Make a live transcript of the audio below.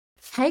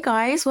Hey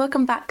guys,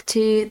 welcome back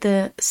to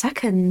the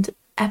second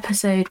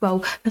episode.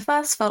 Well, the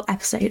first full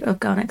episode of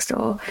Girl Next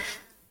Door.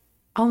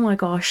 Oh my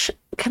gosh,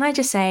 can I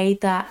just say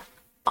that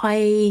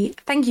I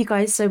thank you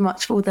guys so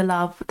much for all the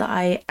love that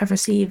I have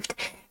received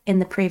in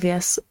the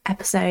previous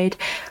episode.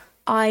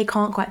 I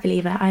can't quite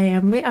believe it. I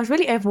was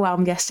really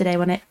overwhelmed yesterday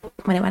when it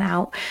went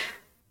out.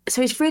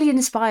 So it's really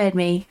inspired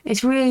me.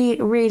 It's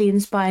really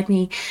inspired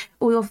me.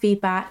 All your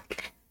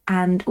feedback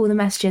and all the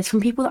messages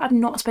from people that I've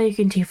not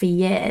spoken to for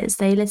years.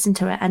 They listened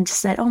to it and just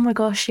said, "Oh my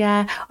gosh,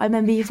 yeah, I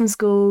remember you from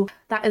school.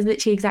 That is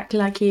literally exactly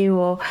like you."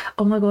 Or,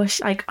 "Oh my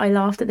gosh, like I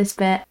laughed at this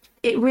bit."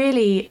 It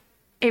really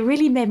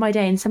made my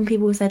day. And some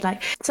people said,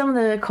 like, some of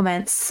the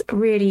comments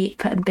really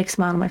put a big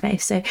smile on my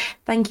face. So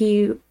thank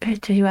you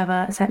to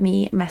whoever sent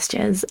me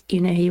messages. You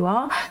know who you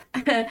are.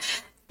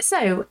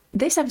 So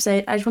this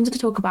episode, I just wanted to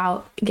talk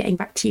about getting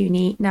back to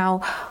uni.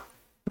 Now,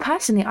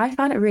 personally, I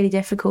found it really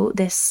difficult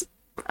this,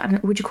 I don't know,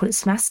 would you call it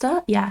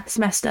semester? Yeah,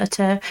 semester,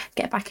 to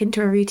get back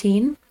into a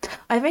routine.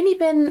 I've only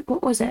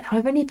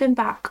been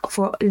back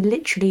for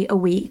literally a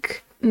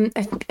week,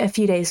 a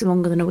few days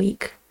longer than a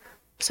week.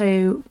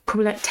 So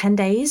probably like 10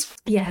 days.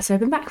 Yeah, so I've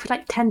been back for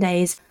like 10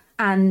 days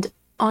and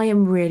I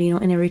am really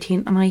not in a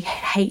routine and I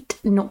hate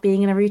not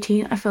being in a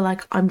routine. I feel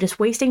like I'm just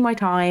wasting my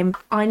time.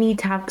 I need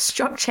to have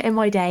structure in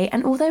my day.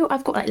 And although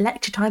I've got like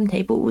lecture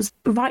timetables,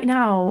 right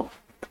now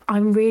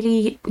I'm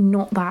really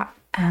not that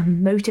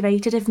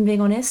motivated, if I'm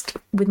being honest,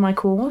 with my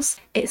course.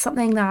 It's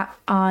something that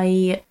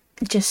I've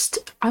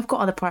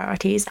got other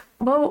priorities.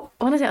 Well,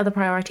 when I say other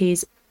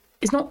priorities,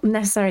 it's not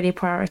necessarily a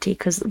priority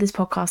because this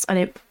podcast, I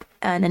don't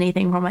earn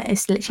anything from it.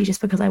 It's literally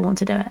just because I want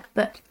to do it.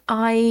 But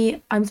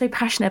I'm so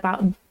passionate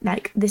about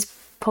like this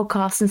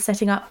podcast and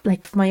setting up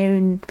like my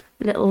own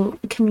little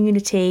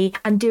community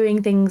and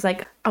doing things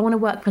like I want to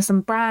work for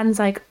some brands.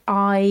 Like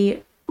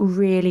I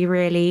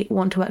really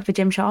want to work for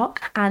Gymshark,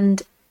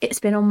 and it's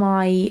been on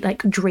my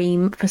like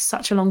dream for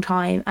such a long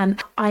time,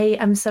 and I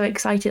am so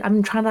excited.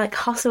 I'm trying to like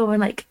hustle and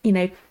like, you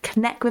know,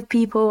 connect with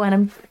people,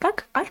 and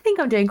I think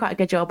I'm doing quite a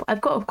good job. I've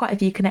got quite a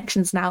few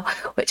connections now,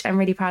 which I'm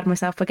really proud of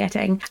myself for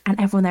getting, and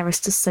everyone there is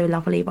just so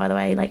lovely, by the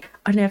way. Like,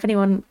 I don't know if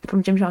anyone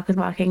from Gymshark is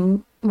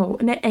working, well,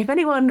 if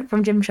anyone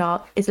from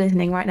Gymshark is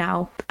listening right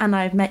now and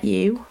I've met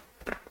you,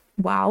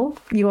 wow,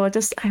 you are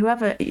just,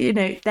 whoever, you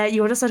know,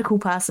 you're just such a cool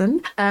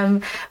person.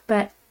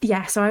 But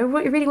yeah, so I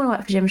really want to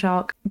work for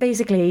Gymshark.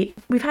 Basically,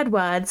 we've had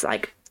words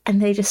like, and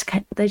they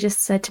just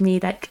said to me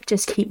like,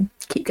 just keep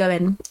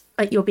going,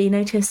 like you'll be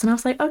noticed. And I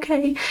was like,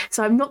 okay.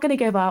 So I'm not going to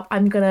give up.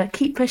 I'm going to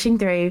keep pushing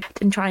through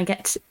and try and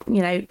get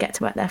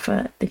to work there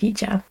for the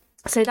future.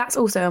 So that's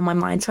also on my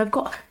mind. So I've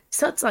got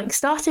like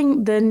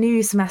starting the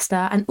new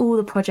semester and all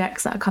the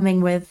projects that are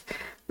coming with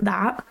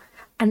that,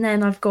 and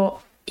then I've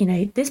got, you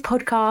know, this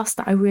podcast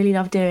that I really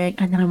love doing,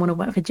 and then I want to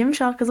work for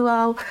Gymshark as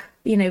well.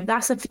 You know,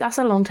 that's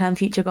a long-term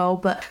future goal,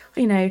 but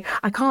you know,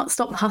 I can't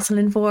stop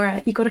hustling for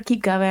it. You got to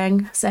keep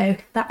going. So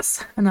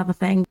that's another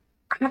thing.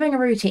 Having a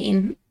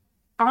routine.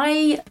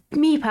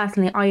 Me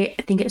personally, I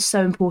think it's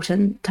so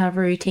important to have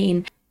a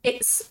routine.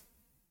 It's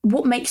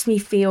what makes me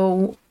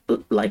feel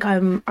like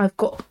I've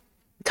got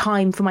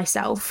time for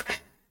myself.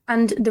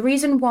 And the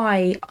reason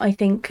why I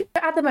think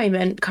at the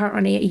moment,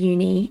 currently at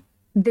uni,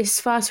 this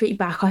first week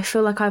back, I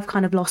feel like I've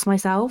kind of lost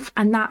myself,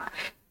 and that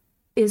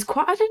is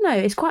quite, I don't know,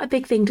 it's quite a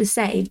big thing to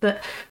say,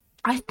 but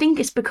I think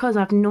it's because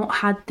I've not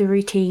had the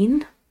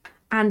routine,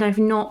 and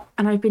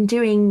I've been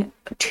doing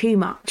too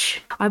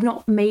much. I've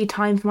not made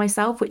time for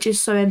myself, which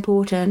is so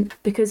important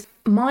because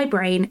my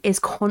brain is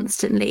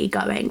constantly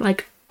going.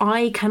 Like,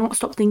 I cannot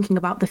stop thinking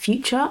about the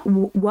future,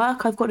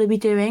 work I've got to be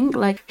doing,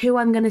 like who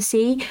I'm going to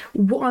see,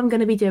 what I'm going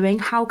to be doing,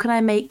 how can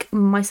I make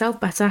myself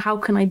better, how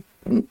can I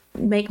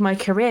make my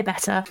career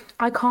better.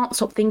 I can't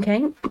stop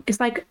thinking.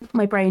 It's like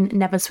my brain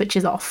never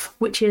switches off,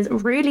 which is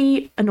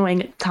really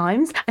annoying at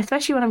times,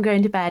 especially when I'm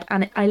going to bed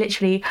and I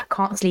literally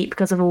can't sleep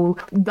because of all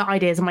the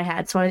ideas in my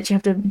head. So I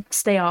literally have to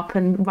stay up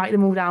and write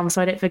them all down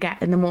so I don't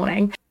forget in the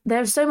morning.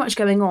 There's so much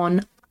going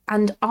on,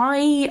 and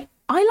I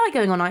like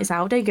going on nights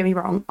out, don't get me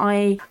wrong.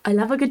 I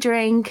love a good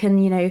drink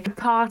and, you know,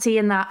 party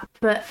and that,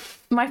 but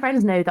my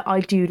friends know that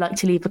I do like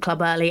to leave the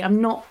club early.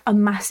 I'm not a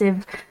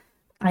massive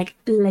like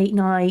late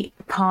night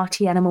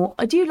party animal.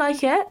 I do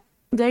like it,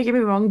 don't get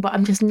me wrong, but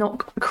I'm just not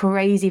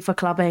crazy for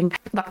clubbing,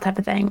 that type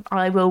of thing.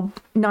 I will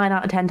 9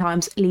 out of 10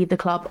 times leave the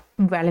club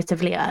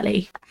relatively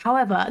early.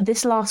 However,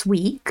 this last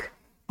week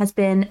has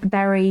been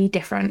very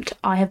different.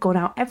 I have gone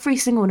out every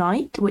single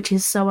night, which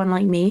is so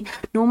unlike me.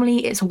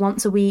 Normally it's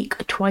once a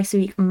week, twice a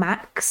week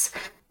max.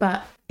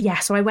 But yeah,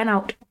 so I went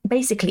out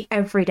basically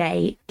every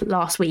day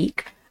last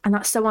week, and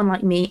that's so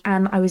unlike me.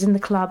 And I was in the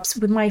clubs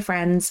with my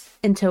friends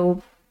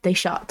until they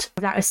shut.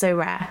 That is so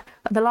rare.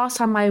 The last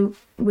time I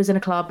was in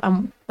a club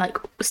and like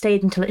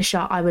stayed until it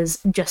shut, I was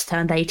just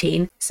turned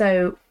 18.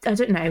 So I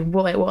don't know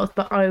what it was,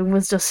 but I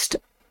was just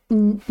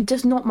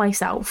not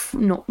myself,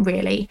 not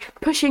really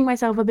pushing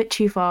myself a bit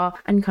too far,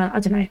 and kind of, I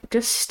don't know,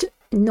 just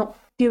not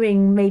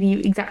doing maybe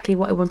exactly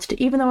what I wanted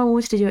to, even though I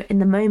wanted to do it in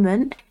the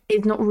moment,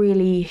 it's not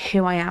really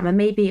who I am. And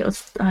maybe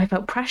I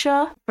felt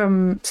pressure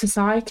from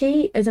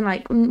society, as in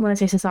like, when I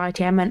say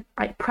society, I meant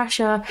like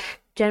pressure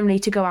generally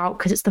to go out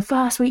because it's the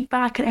first week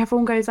back and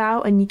everyone goes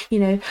out, and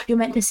you're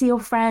meant to see your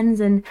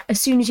friends, and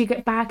as soon as you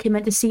get back you're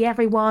meant to see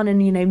everyone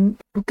and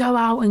go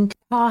out and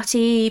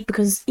party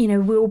because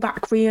we're all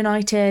back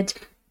reunited.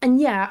 And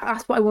yeah,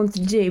 that's what I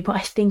wanted to do, but I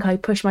think I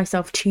pushed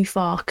myself too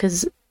far,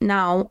 because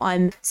now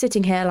I'm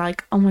sitting here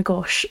like, oh my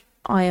gosh,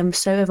 I am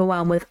so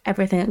overwhelmed with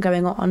everything that's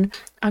going on.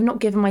 I've not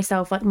given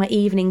myself like my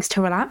evenings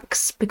to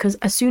relax, because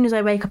as soon as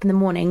I wake up in the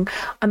morning,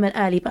 I'm an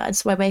early bird.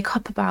 So I wake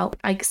up about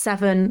like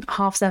 7,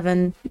 half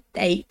 7,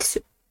 8,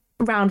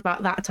 round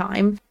about that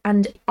time.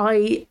 And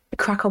I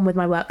crack on with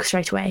my work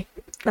straight away.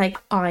 Like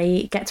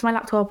I get to my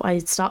laptop, I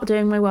start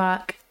doing my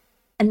work,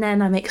 and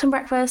then I make some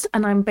breakfast,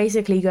 and I'm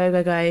basically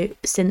go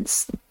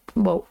since,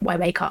 well, I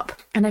wake up.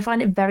 And I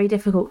find it very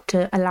difficult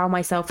to allow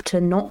myself to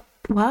not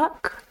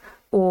work,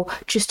 or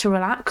just to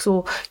relax,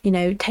 or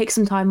take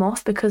some time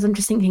off, because I'm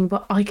just thinking,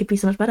 but I could be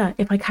so much better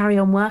if I carry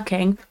on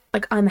working.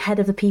 Like I'm ahead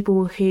of the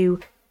people who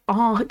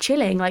are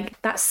chilling. Like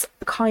that's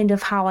kind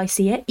of how I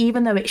see it,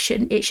 even though it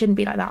shouldn't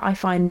be like that. I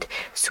find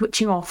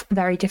switching off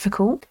very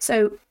difficult.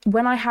 So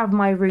when I have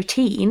my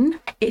routine,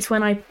 it's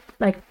when I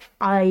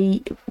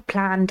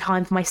plan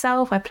time for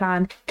myself, I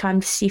plan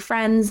time to see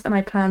friends, and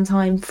I plan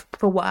time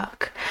for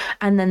work,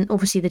 and then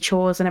obviously the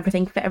chores and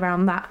everything fit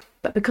around that.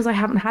 But because I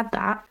haven't had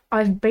that,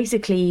 I've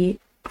basically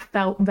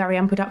felt very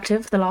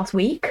unproductive the last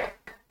week,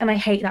 and I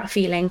hate that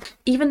feeling.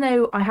 Even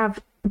though I have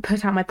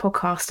put out my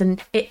podcast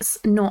and it's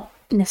not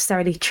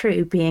necessarily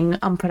true being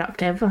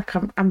unproductive, like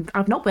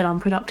I've not been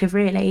unproductive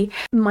really.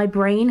 My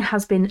brain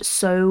has been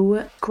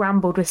so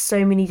scrambled with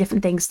so many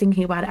different things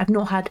thinking about it. I've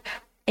not had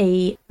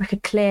a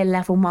clear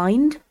level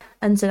mind,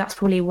 and so that's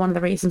probably one of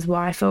the reasons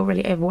why I feel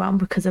really overwhelmed,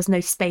 because there's no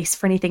space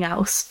for anything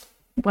else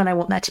when I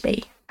want there to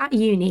be. At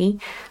uni,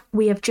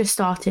 we have just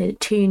started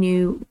 2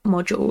 new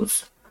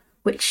modules,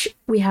 which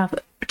we have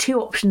 2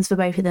 options for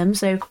both of them.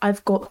 So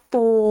I've got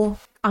 4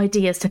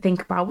 ideas to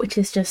think about, which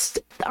is just,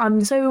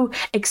 I'm so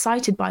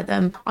excited by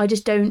them. I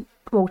just don't,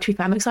 well, to be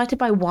fair, I'm excited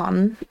by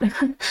one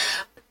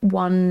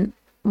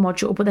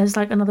module, but there's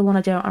like another one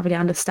I don't really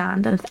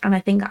understand, and I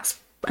think that's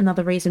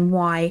another reason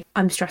why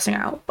I'm stressing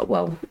out.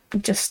 Well,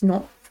 just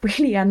not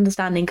really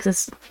understanding,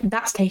 because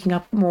that's taking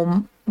up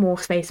more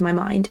space in my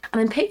mind.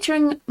 And I'm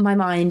picturing my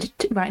mind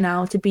right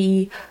now to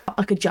be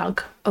like a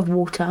jug of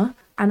water,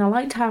 and I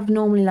like to have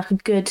normally like a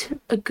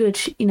good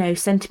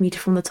centimeter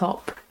from the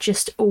top,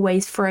 just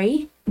always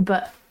free.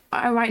 But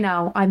right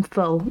now I'm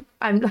full.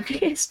 I'm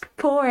like, it's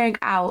pouring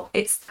out.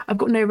 I've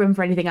got no room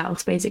for anything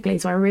else basically.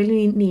 So I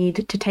really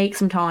need to take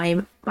some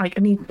time. Like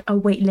I need a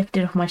weight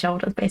lifted off my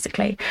shoulders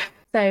basically.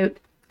 So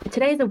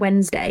today's a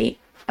Wednesday.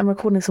 I'm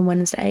recording this on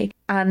Wednesday,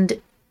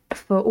 and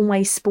for all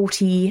my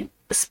sporty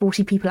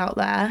people out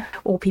there,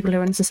 or people who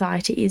are in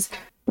societies,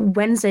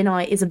 Wednesday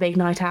night is a big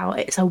night out.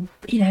 It's a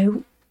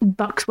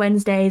Bucks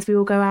Wednesdays. We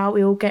all go out,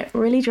 we all get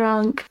really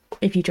drunk,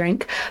 if you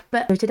drink.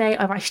 But today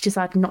I've actually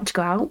decided not to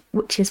go out,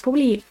 which is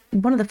probably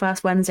one of the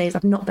first Wednesdays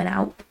I've not been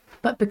out.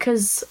 But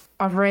because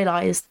I've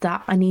realised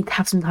that I need to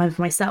have some time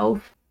for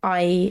myself,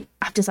 I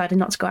have decided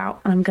not to go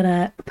out, and I'm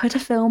gonna put a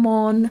film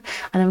on,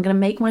 and I'm gonna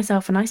make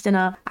myself a nice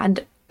dinner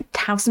and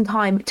have some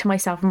time to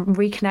myself and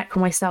reconnect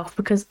with myself,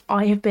 because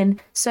I've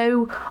been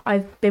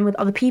with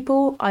other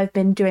people, I've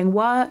been doing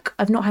work,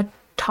 I've not had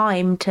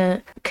time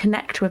to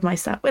connect with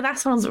myself. Well, that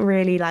sounds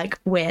really like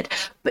weird,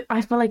 but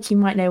I feel like you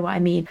might know what I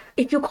mean.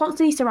 If you're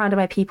constantly surrounded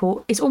by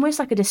people, it's almost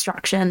like a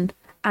distraction,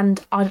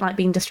 and I don't like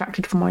being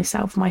distracted from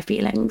myself, my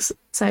feelings.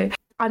 So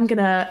I'm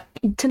gonna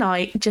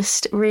tonight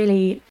just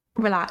really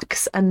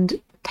relax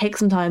and take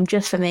some time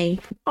just for me.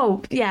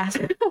 Oh yes.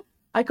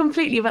 I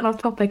completely went off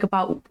topic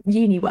about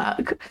uni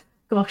work.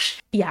 Gosh,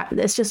 yeah,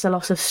 there's just a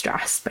lot of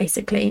stress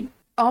basically.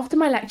 After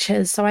my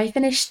lectures, so I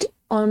finished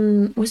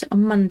was it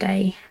on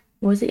Monday?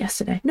 Or was it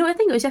yesterday? No, I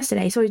think it was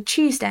yesterday. So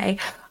Tuesday,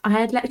 I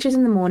had lectures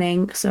in the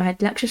morning. So I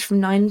had lectures from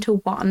 9 till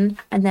 1.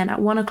 And then at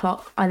 1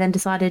 o'clock, I then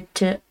decided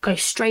to go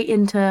straight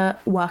into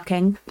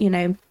working,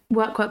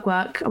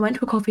 work. I went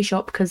to a coffee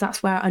shop because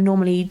that's where I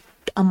normally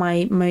are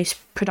my most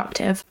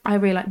productive. I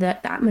really like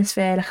the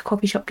atmosphere like a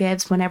coffee shop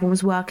gives when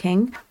everyone's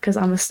working, because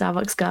I'm a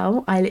Starbucks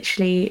girl. I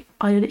literally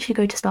go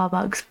to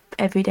Starbucks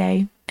every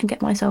day and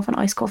get myself an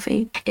iced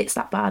coffee. It's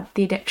that bad.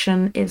 The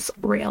addiction is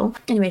real.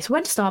 Anyway, so I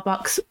went to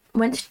Starbucks,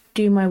 went to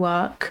do my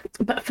work,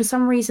 but for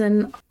some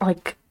reason,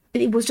 like,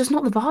 it was just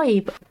not the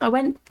vibe. I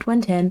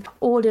went in,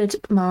 ordered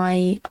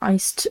my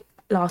iced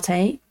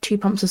latte, 2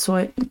 pumps of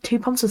soy?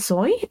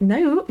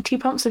 No, 2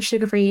 pumps of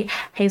sugar-free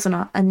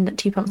hazelnut and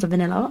 2 pumps of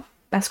vanilla.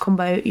 Best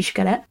combo, you should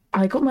get it.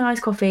 I got my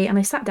iced coffee and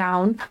I sat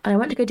down and I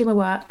went to go do my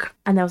work,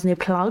 and there was no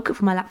plug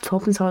for my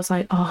laptop, and so I was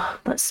like, oh,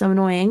 that's so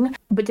annoying.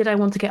 But did I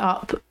want to get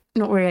up?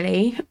 Not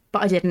really,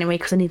 but I did anyway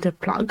because I needed a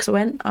plug. So I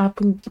went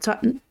up and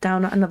sat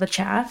down at another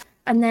chair,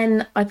 and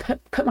then I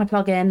put my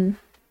plug in,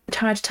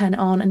 tried to turn it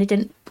on, and it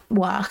didn't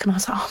work, and I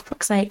was like, oh,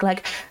 fuck's sake,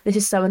 like, this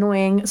is so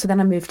annoying. So then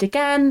I moved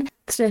again,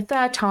 So the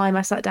third time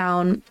I sat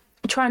down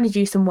trying to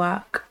do some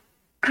work,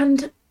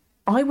 and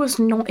I was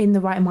not in the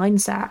right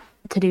mindset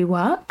to do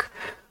work.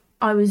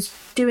 I was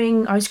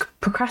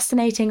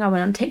procrastinating. I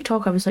went on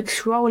TikTok. I was like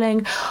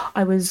scrolling.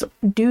 I was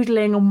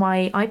doodling on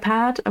my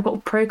iPad. I've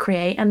got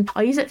Procreate and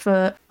I use it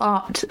for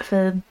art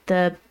for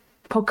the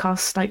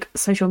podcast, like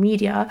social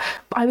media.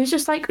 But I was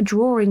just like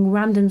drawing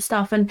random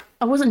stuff and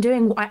I wasn't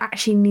doing what I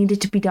actually needed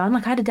to be done.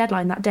 Like I had a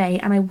deadline that day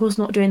and I was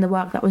not doing the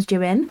work that was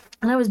due in.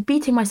 And I was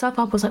beating myself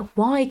up. I was like,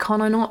 why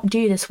can't I not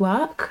do this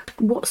work?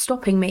 What's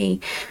stopping me?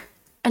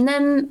 And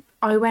then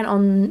I went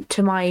on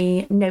to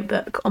my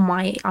notebook on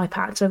my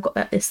iPad. So I've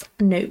got this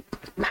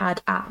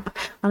notepad app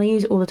and I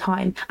use it all the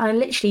time. And I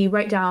literally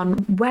wrote down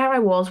where I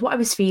was, what I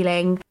was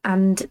feeling,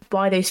 and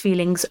why those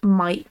feelings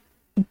might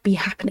be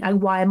happening, like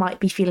why I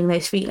might be feeling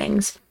those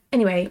feelings.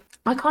 Anyway,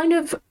 I kind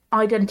of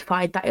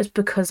identified that it was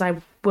because I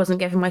wasn't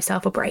giving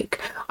myself a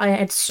break.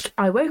 I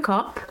woke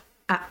up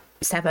at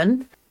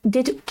 7,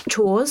 did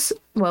chores,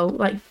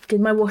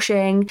 did my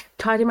washing,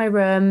 tidied my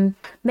room,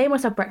 made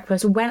myself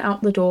breakfast, went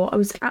out the door. I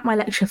was at my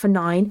lecture for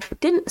 9,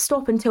 didn't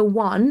stop until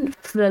 1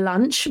 for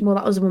lunch. Well,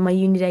 that was when my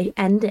uni day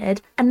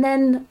ended. And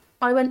then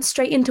I went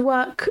straight into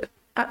work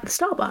at the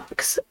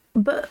Starbucks.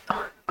 But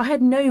I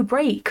had no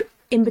break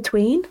in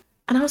between.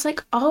 And I was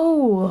like,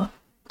 oh,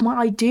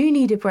 I do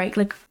need a break.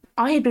 Like,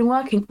 I had been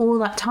working all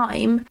that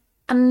time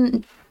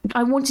and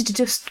I wanted to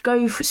just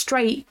go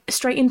straight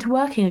into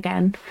working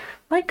again.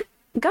 Like,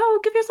 go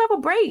give yourself a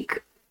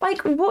break.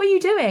 Like, what are you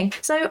doing?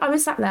 So I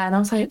was sat there and I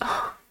was like,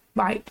 oh,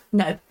 right,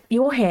 no,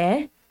 you're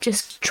here.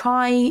 Just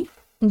try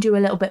and do a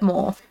little bit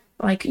more.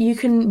 Like, you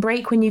can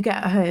break when you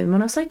get home.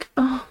 And I was like,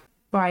 oh,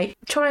 right,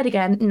 try it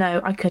again.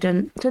 No, I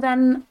couldn't. So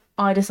then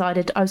I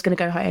decided I was going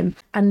to go home.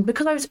 And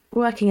because I was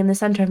working in the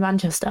centre of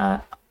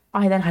Manchester,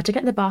 I then had to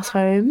get the bus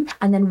home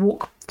and then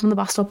walk from the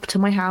bus stop to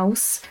my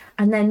house.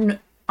 And then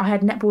I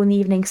had netball in the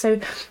evening. So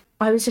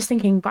I was just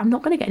thinking, but I'm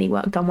not going to get any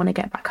work done when I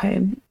get back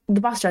home.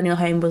 The bus journey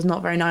home was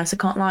not very nice, I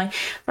can't lie.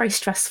 Very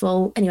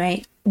stressful.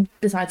 Anyway,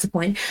 besides the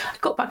point, I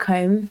got back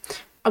home.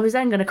 I was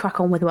then going to crack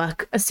on with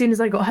work as soon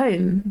as I got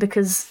home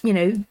because, you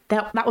know,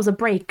 that was a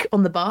break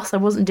on the bus. I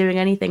wasn't doing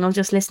anything. I was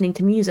just listening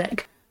to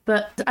music.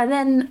 But I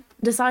then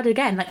decided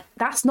again, like,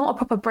 that's not a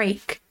proper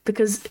break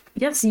because,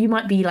 yes, you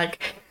might be,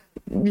 like,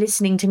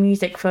 listening to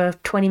music for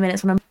 20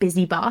 minutes on a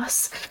busy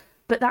bus,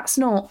 but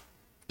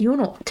you're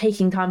not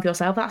taking time for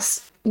yourself.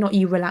 That's not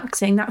you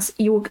relaxing. That's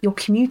you're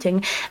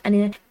commuting,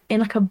 and in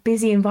like a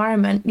busy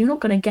environment, you're not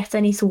going to get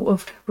any sort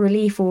of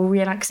relief or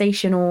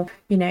relaxation or,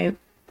 you know,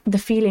 the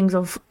feelings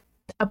of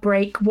a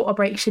break, what a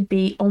break should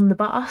be on the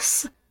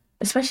bus,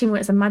 especially when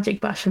it's a magic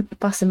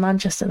bus in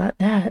Manchester.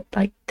 They're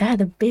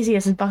the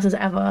busiest buses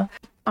ever.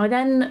 I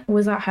then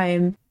was at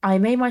home. I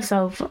made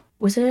myself,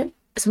 was it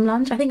some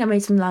lunch? I think I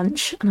made some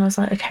lunch and I was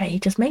like, okay,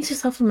 just make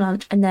yourself some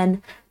lunch and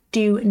then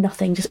do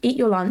nothing. Just eat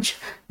your lunch,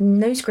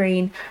 no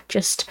screen,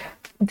 just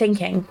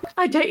thinking.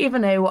 I don't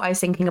even know what I was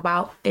thinking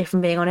about, if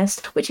I'm being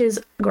honest, which is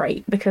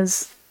great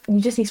because you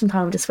just need some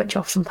time to switch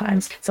off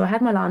sometimes. So I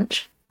had my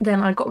lunch,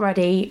 then I got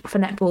ready for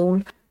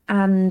netball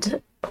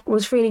and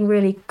was feeling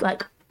really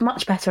like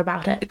much better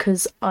about it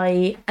because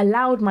I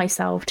allowed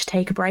myself to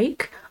take a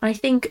break. I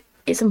think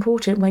it's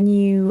important when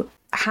you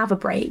have a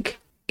break.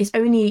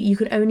 You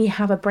can only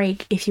have a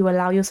break if you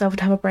allow yourself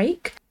to have a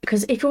break.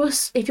 Because if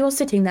you're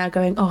sitting there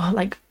going, oh,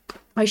 like,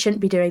 I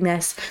shouldn't be doing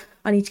this,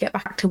 I need to get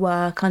back to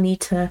work, I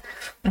need to,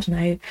 I don't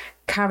know,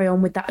 carry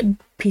on with that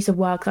piece of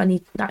work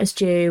that is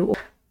due.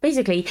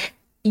 Basically,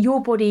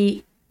 your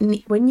body,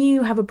 when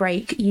you have a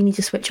break, you need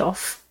to switch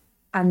off.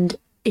 And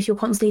if you're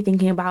constantly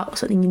thinking about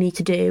something you need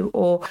to do,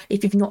 or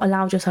if you've not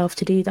allowed yourself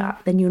to do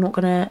that, then you're not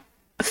going to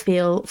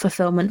feel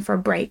fulfillment for a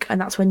break. And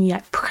that's when you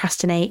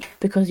procrastinate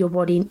because your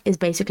body is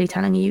basically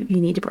telling you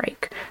need a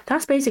break.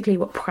 That's basically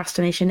what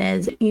procrastination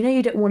is. You know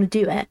you don't want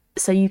to do it,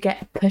 so you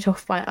get put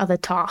off by other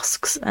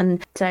tasks.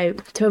 And so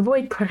to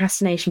avoid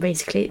procrastination,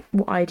 basically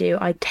what I do,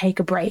 I take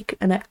a break,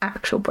 an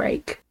actual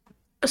break.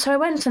 So I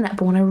went to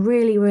netball and I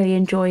really, really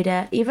enjoyed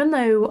it, even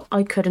though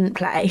I couldn't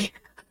play.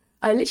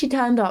 I literally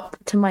turned up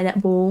to my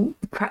netball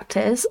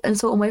practice and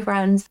saw all my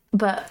friends.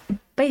 But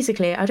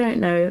basically, I don't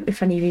know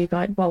if any of you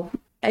guys,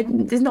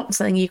 it's not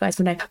something you guys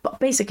would know, but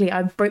basically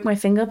I broke my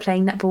finger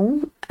playing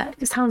netball.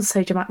 It sounds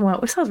so dramatic. Well,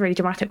 it sounds really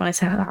dramatic when I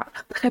say that.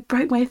 Like, I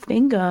broke my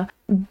finger.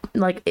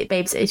 Like,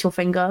 babes, it's your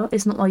finger.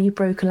 It's not like you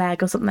broke a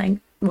leg or something.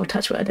 Well,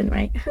 touch wood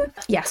anyway.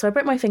 Yeah, so I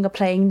broke my finger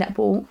playing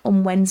netball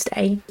on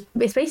Wednesday.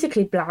 It's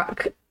basically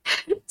black.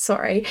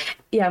 Sorry.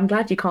 Yeah, I'm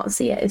glad you can't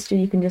see it. It's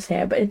just, you can just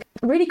hear it. But it's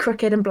really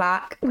crooked and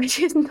black, which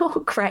is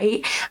not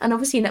great. And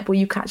obviously in netball,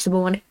 you catch the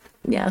ball and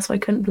yeah, so I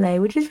couldn't play,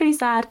 which is really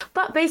sad.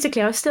 But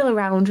basically, I was still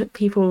around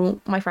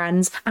people, my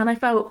friends, and I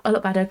felt a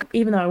lot better,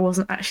 even though I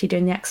wasn't actually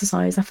doing the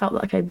exercise. I felt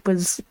like I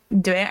was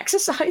doing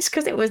exercise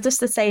because it was just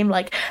the same,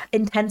 like,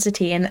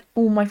 intensity, and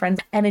all my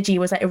friends' energy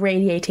was, like,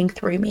 irradiating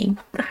through me.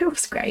 It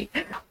was great.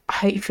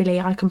 Hopefully,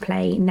 I can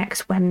play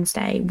next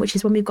Wednesday, which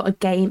is when we've got a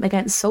game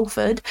against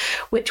Salford,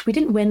 which we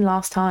didn't win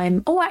last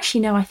time. Oh,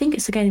 actually, no, I think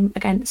it's a game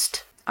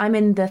against... I'm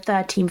in the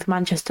third team for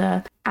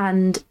Manchester,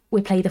 and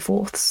we play the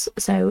fourths.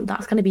 So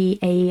that's going to be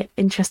a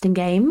interesting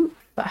game.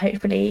 But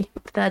hopefully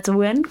thirds will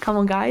win. Come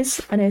on,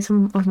 guys. I know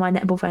some of my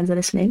netball friends are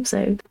listening.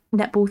 So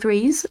netball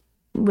threes,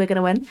 we're going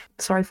to win.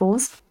 Sorry,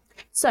 fours.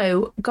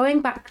 So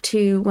going back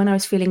to when I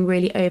was feeling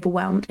really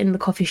overwhelmed in the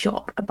coffee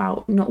shop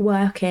about not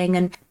working,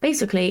 and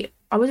basically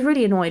I was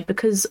really annoyed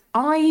because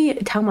I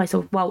tell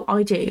myself, well,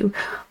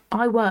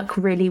 I work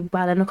really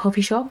well in a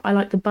coffee shop. I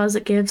like the buzz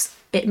it gives.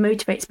 It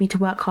motivates me to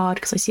work hard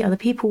because I see other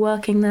people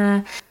working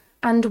there.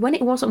 And when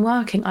it wasn't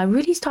working, I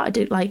really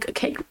started to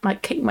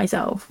kick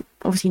myself.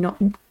 Obviously not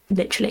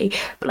literally,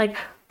 but like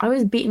I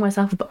was beating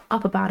myself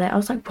up about it. I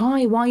was like,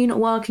 why are you not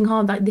working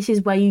hard? Like, this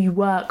is where you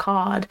work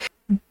hard.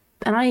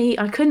 And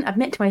I couldn't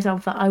admit to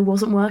myself that I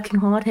wasn't working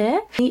hard here.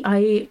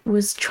 I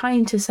was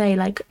trying to say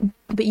like,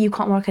 but you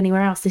can't work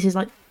anywhere else. This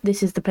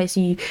is the place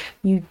you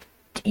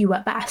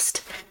work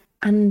best.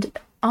 And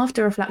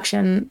after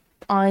reflection,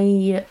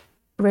 I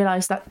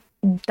realized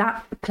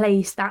that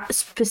place, that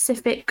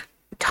specific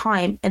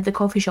time at the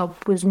coffee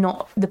shop was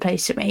not the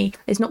place for me.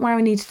 It's not where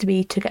I needed to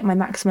be to get my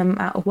maximum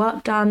amount of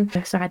work done.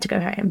 So I had to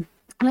go home.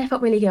 And I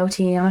felt really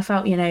guilty and I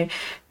felt,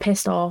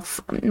 pissed off.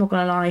 I'm not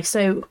going to lie.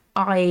 So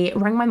I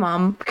rang my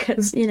mum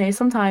because,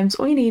 sometimes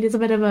all you need is a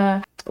bit of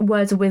a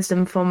words of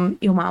wisdom from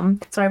your mum.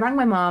 So I rang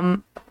my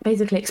mum,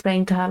 basically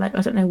explained to her, like,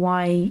 I don't know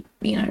why,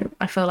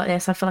 I feel like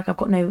this. I feel like I've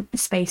got no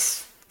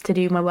space to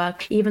do my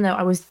work. Even though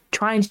I was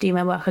trying to do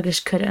my work, I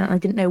just couldn't. And I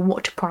didn't know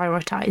what to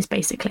prioritize,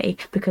 basically,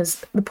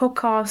 because the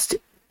podcast,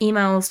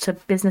 emails to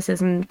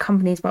businesses and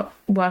companies about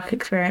work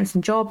experience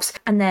and jobs,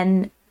 and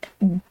then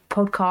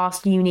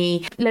podcast,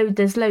 uni,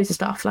 there's loads of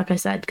stuff, like I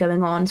said,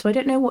 going on. So I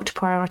don't know what to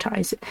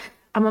prioritize.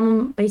 And my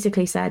mum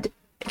basically said,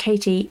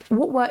 Katie,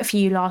 what worked for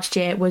you last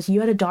year was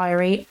you had a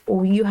diary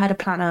or you had a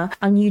planner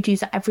and you'd use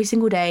that every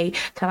single day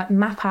to like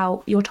map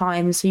out your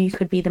time so you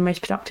could be the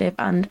most productive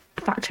and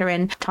factor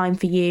in time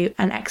for you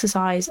and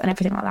exercise and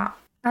everything like that.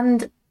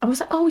 And I was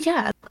like, oh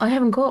yeah, I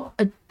haven't got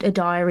a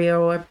diary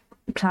or a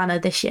planner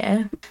this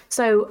year.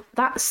 So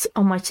that's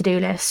on my to-do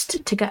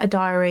list, to get a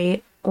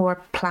diary or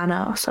a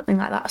planner or something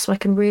like that, so I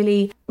can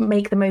really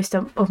make the most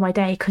of my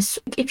day. Because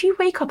if you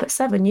wake up at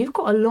 7, you've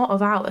got a lot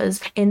of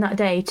hours in that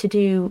day to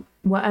do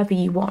whatever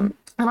you want.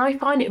 And I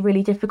find it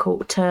really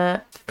difficult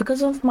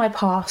because of my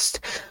past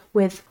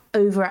with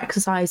over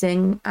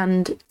exercising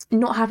and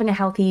not having a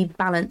healthy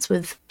balance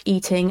with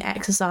eating,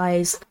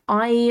 exercise,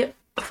 I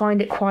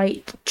find it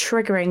quite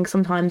triggering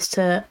sometimes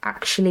to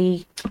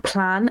actually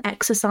plan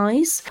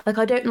exercise. Like,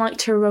 I don't like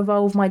to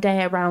revolve my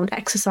day around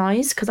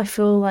exercise because I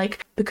feel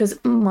like, because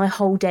my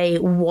whole day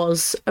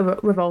was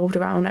revolved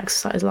around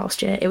exercise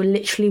last year, it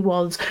literally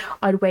was,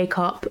 I'd wake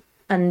up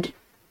and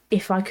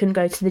if I couldn't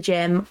go to the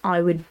gym,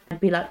 I would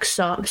be like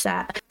so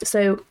upset.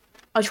 So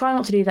I try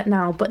not to do that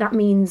now, but that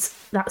means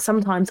that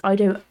sometimes I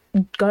don't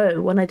go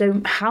when I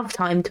don't have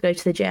time to go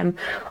to the gym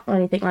or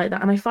anything like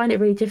that. And I find it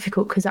really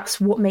difficult because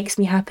that's what makes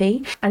me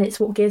happy and it's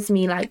what gives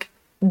me like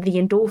the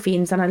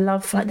endorphins, and I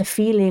love like the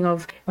feeling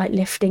of like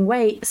lifting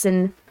weights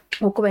and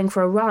or going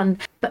for a run.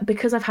 But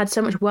because I've had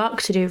so much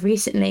work to do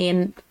recently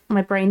and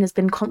my brain has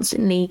been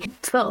constantly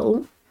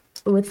full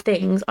with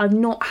things, I've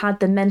not had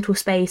the mental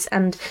space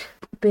and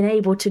been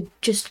able to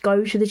just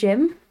go to the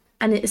gym.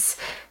 And it's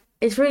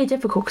really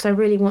difficult because I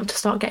really want to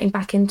start getting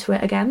back into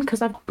it again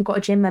because I've got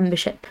a gym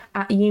membership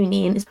at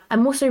uni, and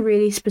I'm also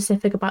really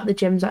specific about the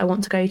gyms that I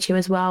want to go to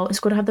as well. It's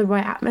got to have the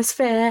right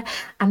atmosphere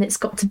and it's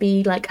got to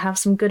be like have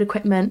some good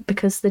equipment,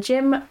 because the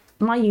gym,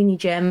 my uni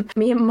gym,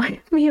 me and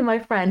my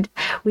friend,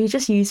 we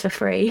just use for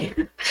free.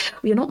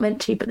 We're not meant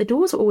to, but the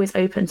doors are always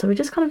open, so we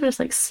just kind of just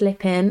like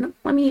slip in.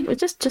 I mean,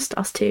 it's just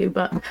us two,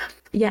 but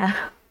yeah.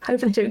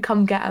 Hopefully they don't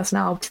come get us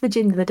now. To the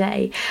gym the other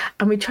day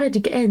and we tried to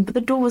get in, but the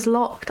door was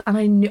locked,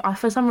 and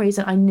for some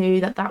reason I knew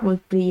that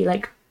would be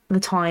like the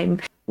time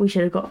we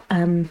should have got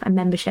a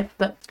membership.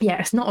 But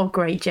yeah, it's not a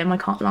great gym, I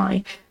can't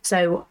lie,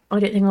 so I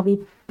don't think I'll be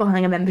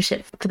buying a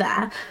membership for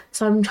there.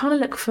 So I'm trying to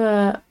look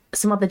for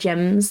some other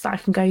gyms that I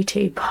can go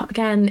to, but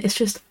again,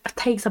 it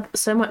takes up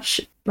so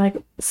much like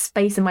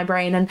space in my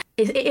brain, and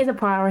it is a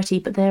priority,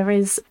 but there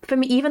is, for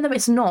me, even though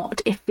it's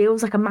not, it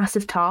feels like a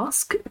massive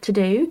task to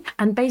do.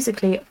 And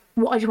basically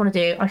what I just want to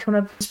do, I just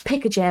want to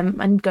pick a gym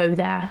and go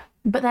there.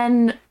 But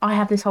then I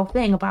have this whole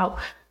thing about,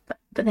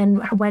 but then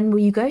when will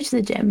you go to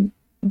the gym?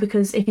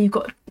 Because if you've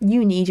got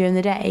uni during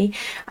the day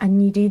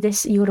and you do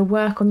this, you got to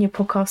work on your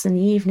podcast in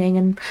the evening,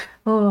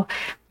 and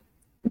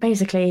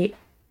basically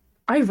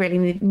I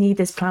really need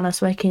this planner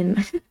so I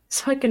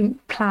can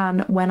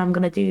plan when I'm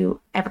going to do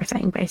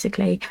everything,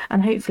 basically.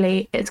 And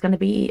hopefully it's going to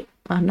be,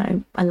 I don't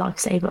know, a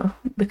lifesaver,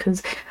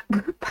 because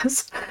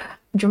that's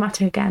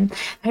dramatic again.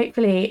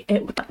 Hopefully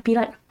it would be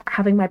like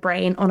having my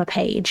brain on a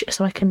page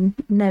so I can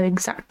know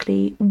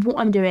exactly what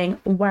I'm doing,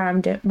 where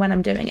when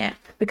I'm doing it.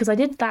 Because I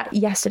did that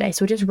yesterday,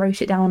 so I just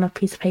wrote it down on a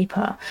piece of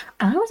paper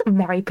and I was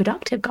very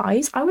productive,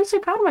 guys. I was so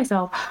proud of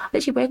myself. I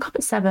literally woke up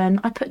at 7,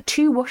 I put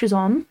 2 washes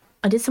on,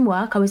 I did some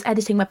work, I was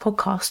editing my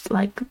podcast,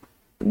 like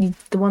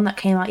the one that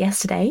came out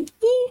yesterday.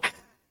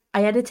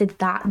 I edited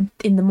that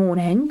in the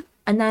morning,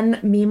 and then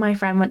me and my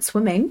friend went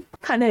swimming.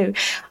 I know,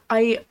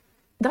 I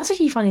that's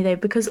actually funny though,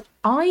 because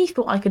I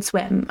thought I could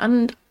swim.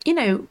 And, you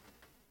know,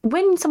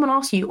 when someone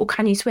asks you, or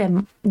can you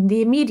swim?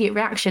 The immediate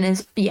reaction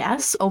is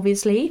yes,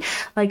 obviously.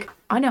 Like,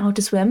 I know how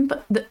to swim,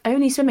 but the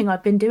only swimming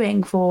I've been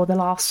doing for the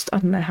last, I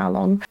don't know how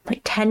long, like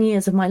 10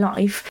 years of my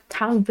life,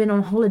 have been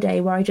on holiday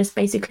where I just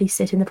basically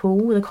sit in the pool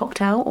with a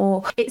cocktail,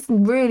 or it's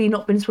really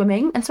not been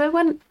swimming. And so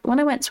when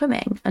I went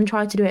swimming and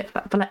tried to do it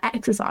for like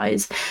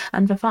exercise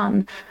and for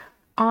fun,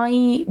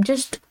 I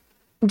just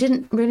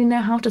didn't really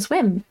know how to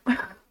swim.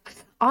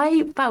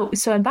 I felt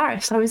so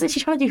embarrassed. I was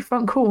actually trying to do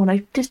front crawl and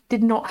I just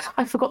did not,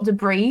 I forgot to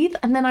breathe.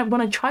 And then when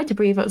I tried to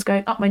breathe, it was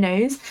going up my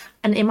nose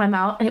and in my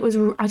mouth. And it was,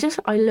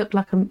 I looked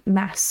like a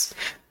mess.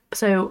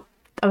 So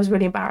I was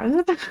really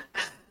embarrassed.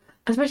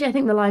 Especially, I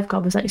think the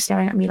lifeguard was like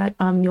staring at me like,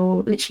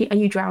 you're literally, are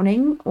you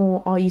drowning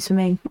or are you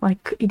swimming?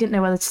 Like, he didn't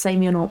know whether to save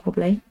me or not,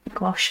 probably.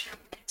 Gosh.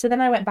 So then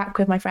I went back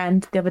with my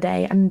friend the other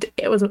day and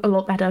it was a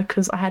lot better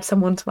because I had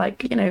someone to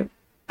like, you know,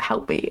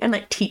 help me and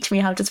like teach me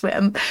how to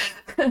swim.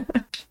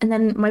 And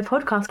then my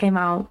podcast came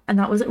out and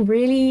that was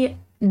really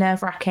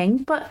nerve-wracking,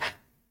 but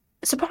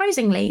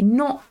surprisingly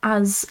not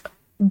as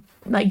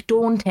like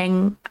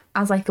daunting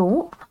as I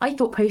thought. I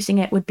thought posting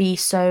it would be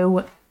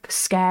so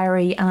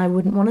scary and I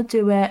wouldn't want to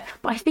do it,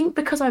 but I think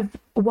because I've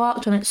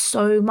worked on it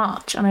so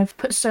much and I've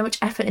put so much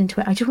effort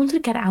into it, I just wanted to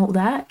get it out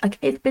there. Like,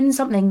 it's been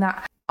something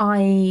that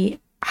I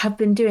have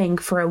been doing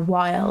for a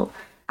while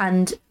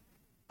and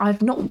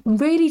I've not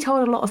really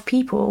told a lot of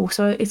people,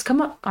 so it's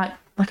come up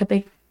like a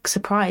big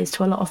surprise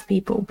to a lot of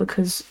people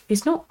because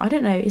it's not, I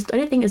don't know, I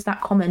don't think it's that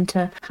common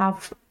to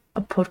have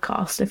a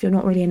podcast if you're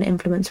not really an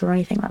influencer or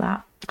anything like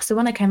that. So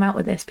when I came out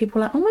with this, people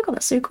were like, oh my God,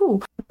 that's so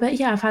cool. But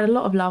yeah, I've had a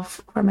lot of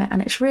love from it and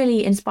it's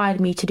really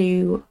inspired me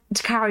to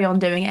carry on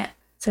doing it.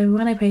 So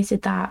when I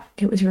posted that,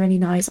 it was really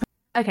nice.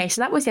 Okay,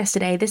 so that was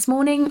yesterday. This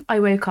morning,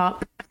 I woke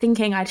up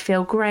thinking I'd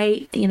feel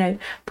great, you know,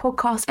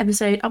 podcast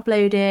episode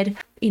uploaded.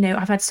 You know,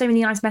 I've had so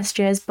many nice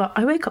messages, but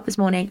I woke up this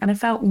morning and I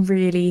felt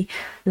really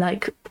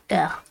like,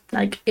 ugh,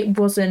 like it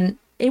wasn't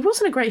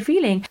a great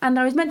feeling. And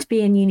I was meant to be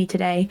in uni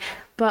today,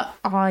 but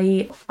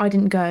I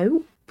didn't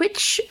go,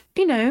 which,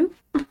 you know,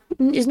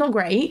 is not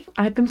great.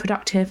 I've been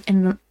productive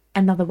in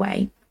another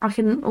way. I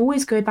can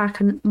always go back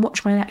and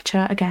watch my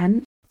lecture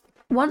again.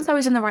 Once I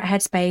was in the right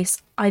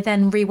headspace, I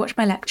then rewatched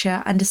my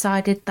lecture and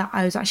decided that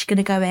I was actually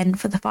going to go in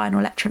for the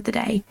final lecture of the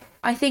day.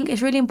 I think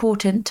it's really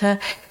important to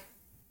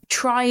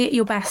try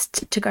your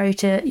best to go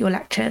to your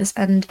lectures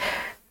and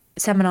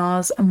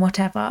seminars and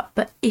whatever.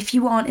 But if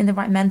you aren't in the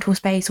right mental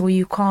space or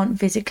you can't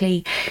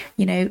physically,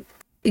 you know,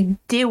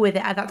 deal with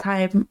it at that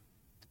time,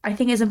 I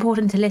think it's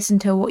important to listen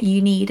to what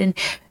you need. And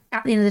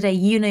at the end of the day,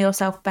 you know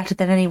yourself better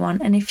than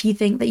anyone. And if you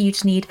think that you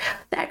just need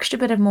the extra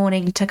bit of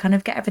morning to kind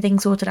of get everything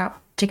sorted out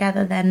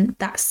together, then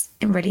that's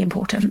really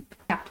important.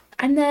 Yeah.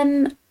 And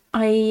then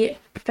I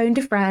phoned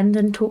a friend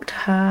and talked to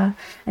her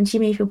and she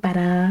made me feel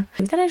better.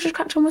 Then I just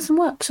cracked on with some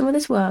of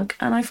this work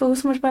and I feel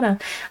so much better.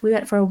 We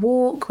went for a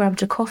walk,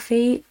 grabbed a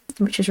coffee,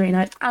 which was really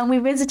nice, and we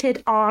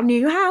visited our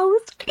new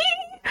house.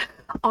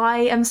 I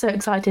am so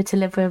excited to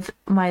live with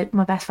my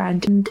best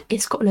friend, and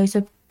it's got loads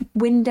of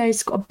windows.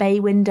 It's got a bay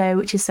window,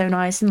 which is so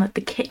nice, and like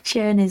the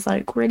kitchen is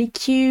like really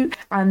cute.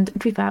 And to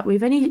be fair,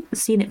 we've only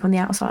seen it from the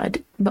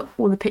outside, but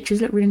all the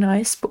pictures look really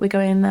nice. But we're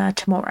going there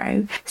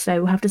tomorrow, so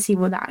we'll have to see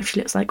what that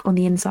actually looks like on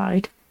the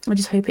inside. I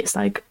just hope it's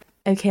like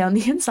okay on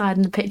the inside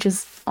and the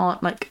pictures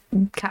aren't like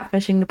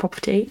catfishing the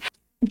property.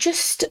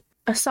 Just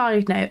a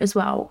side note as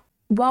well,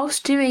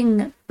 whilst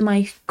doing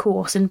my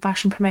course in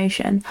fashion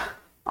promotion,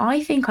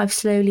 I think I've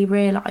slowly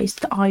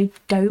realised that I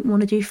don't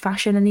want to do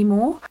fashion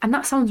anymore. And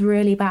that sounds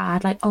really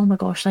bad. Like, oh my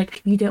gosh,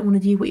 like you don't want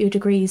to do what your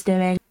degree is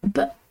doing.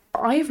 But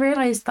I've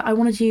realised that I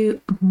want to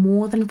do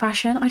more than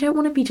fashion. I don't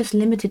want to be just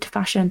limited to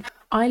fashion.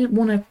 I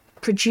want to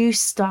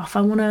produce stuff.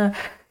 I want to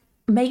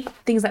make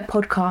things like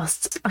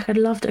podcasts. Like, I'd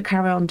love to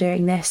carry on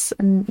doing this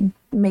and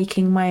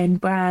making my own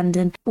brand,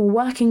 and or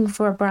working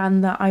for a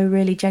brand that I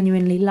really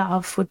genuinely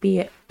love would be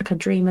like a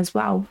dream as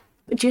well.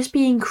 Just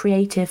being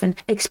creative and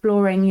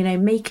exploring, you know,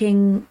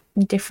 making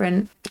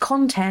different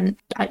content,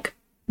 like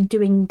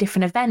doing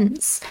different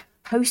events,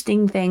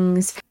 hosting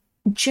things,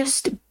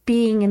 just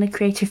being in a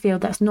creative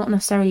field that's not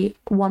necessarily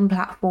one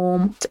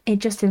platform. It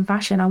just in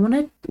fashion, I want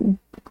to.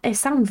 It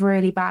sounds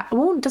really bad.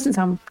 Well, it doesn't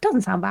sound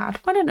bad.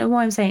 I don't know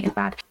why I'm saying it's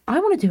bad. I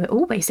want to do it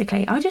all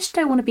basically. I just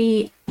don't want to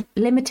be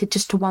limited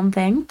just to one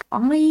thing.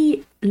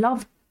 I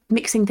love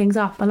mixing things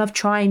up. I love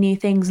trying new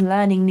things,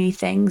 learning new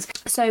things.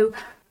 So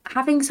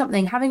having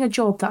a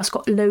job that's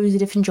got loads of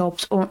different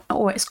jobs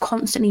or it's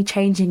constantly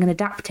changing and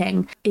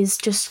adapting is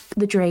just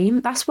the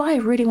dream. That's why I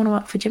really want to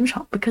work for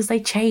Gymshark, because they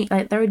change,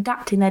 like they're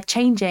adapting, they're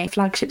changing.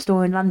 Flagship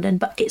store in London,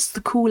 but it's the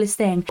coolest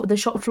thing. The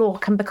shop floor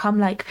can become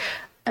like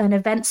an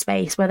event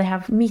space where they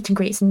have meet and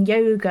greets and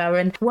yoga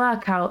and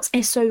workouts.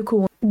 It's so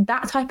cool.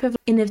 That type of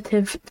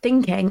innovative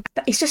thinking,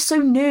 it's just so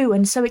new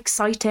and so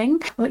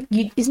exciting. Like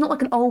it's not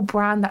like an old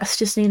brand that's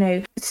just, you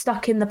know,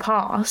 stuck in the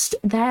past.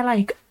 They're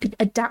like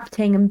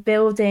adapting and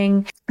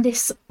building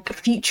this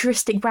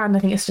futuristic brand. I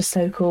think it's just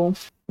so cool.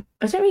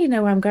 I don't really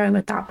know where I'm going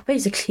with that, but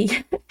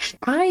basically,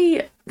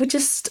 I would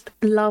just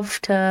love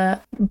to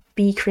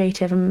be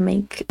creative and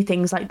make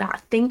things like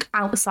that. Think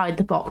outside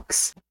the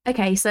box.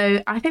 Okay,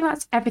 so I think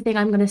that's everything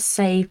I'm going to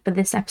say for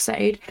this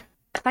episode.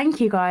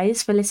 Thank you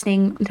guys for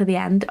listening to the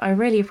end. I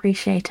really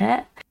appreciate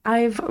it.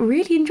 I've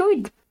really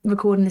enjoyed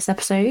recording this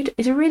episode.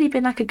 It's really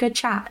been like a good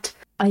chat.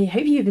 I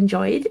hope you've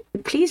enjoyed.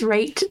 Please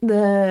rate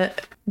the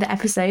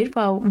episode.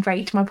 Well,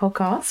 rate my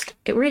podcast.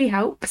 It really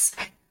helps.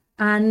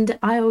 And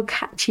I will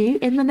catch you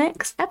in the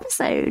next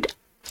episode.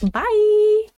 Bye.